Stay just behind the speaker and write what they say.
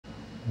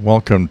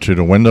Welcome to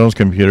the Windows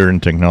Computer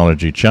and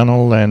Technology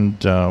channel,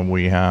 and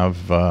we have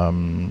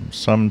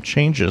some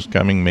changes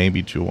coming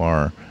maybe to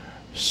our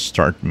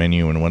start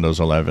menu in Windows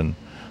 11.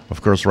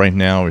 Of course, right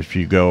now, if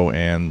you go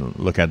and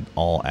look at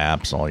all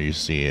apps, all you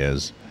see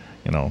is,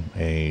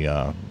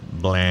 a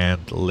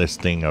bland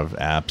listing of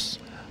apps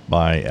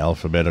by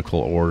alphabetical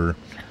order.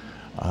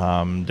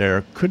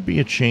 There could be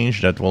a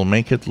change that will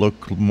make it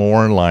look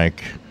more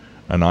like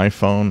an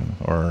iPhone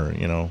or,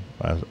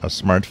 a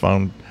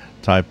smartphone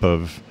type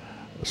of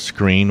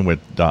screen with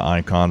the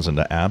icons and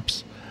the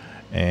apps.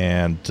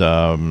 And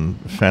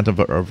Phantom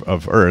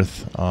of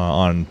Earth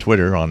on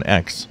Twitter, on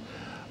X,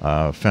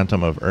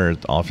 Phantom of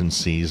Earth often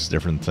sees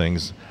different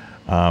things.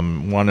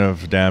 One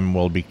of them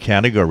will be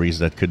categories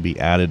that could be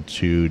added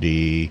to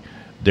the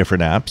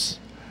different apps.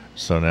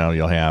 So now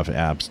you'll have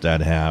apps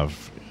that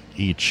have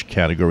each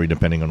category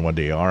depending on what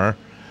they are.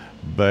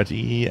 But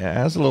he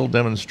has a little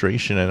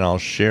demonstration, and I'll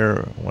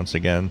share once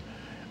again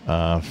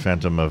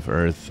Phantom of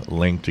Earth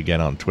link to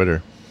get on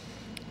Twitter.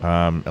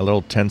 A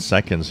little 10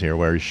 seconds here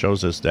where he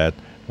shows us that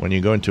when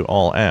you go into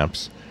all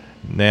apps,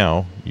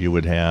 now you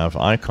would have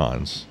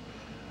icons,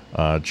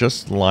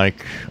 just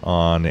like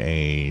on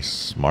a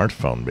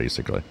smartphone,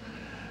 basically.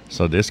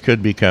 So this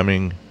could be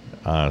coming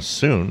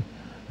soon.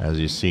 As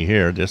you see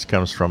here, this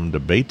comes from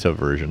the beta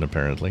version,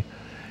 apparently.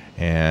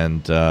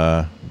 And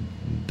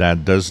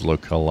that does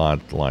look a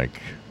lot like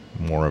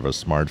more of a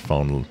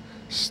smartphone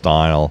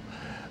style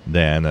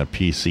than a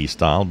PC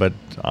style, but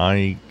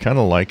I kind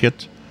of like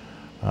it.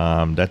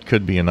 That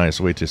could be a nice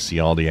way to see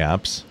all the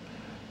apps.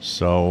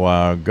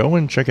 So go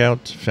and check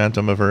out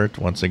Phantom of Earth.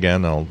 Once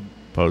again, I'll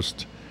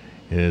post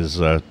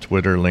his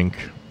Twitter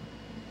link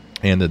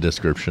in the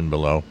description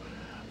below.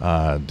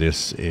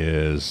 This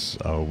is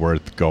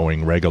worth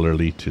going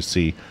regularly to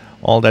see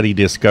all that he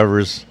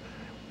discovers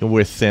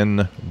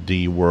within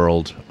the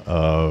world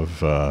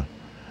of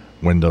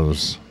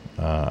Windows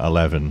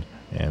 11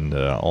 and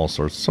all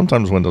sorts.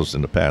 Sometimes Windows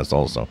in the past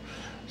also.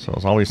 So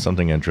it's always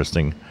something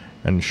interesting,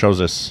 and shows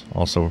us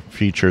also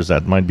features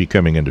that might be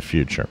coming in the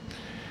future.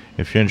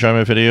 If you enjoy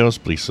my videos,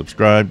 please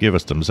subscribe, give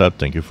us thumbs up.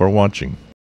 Thank you for watching.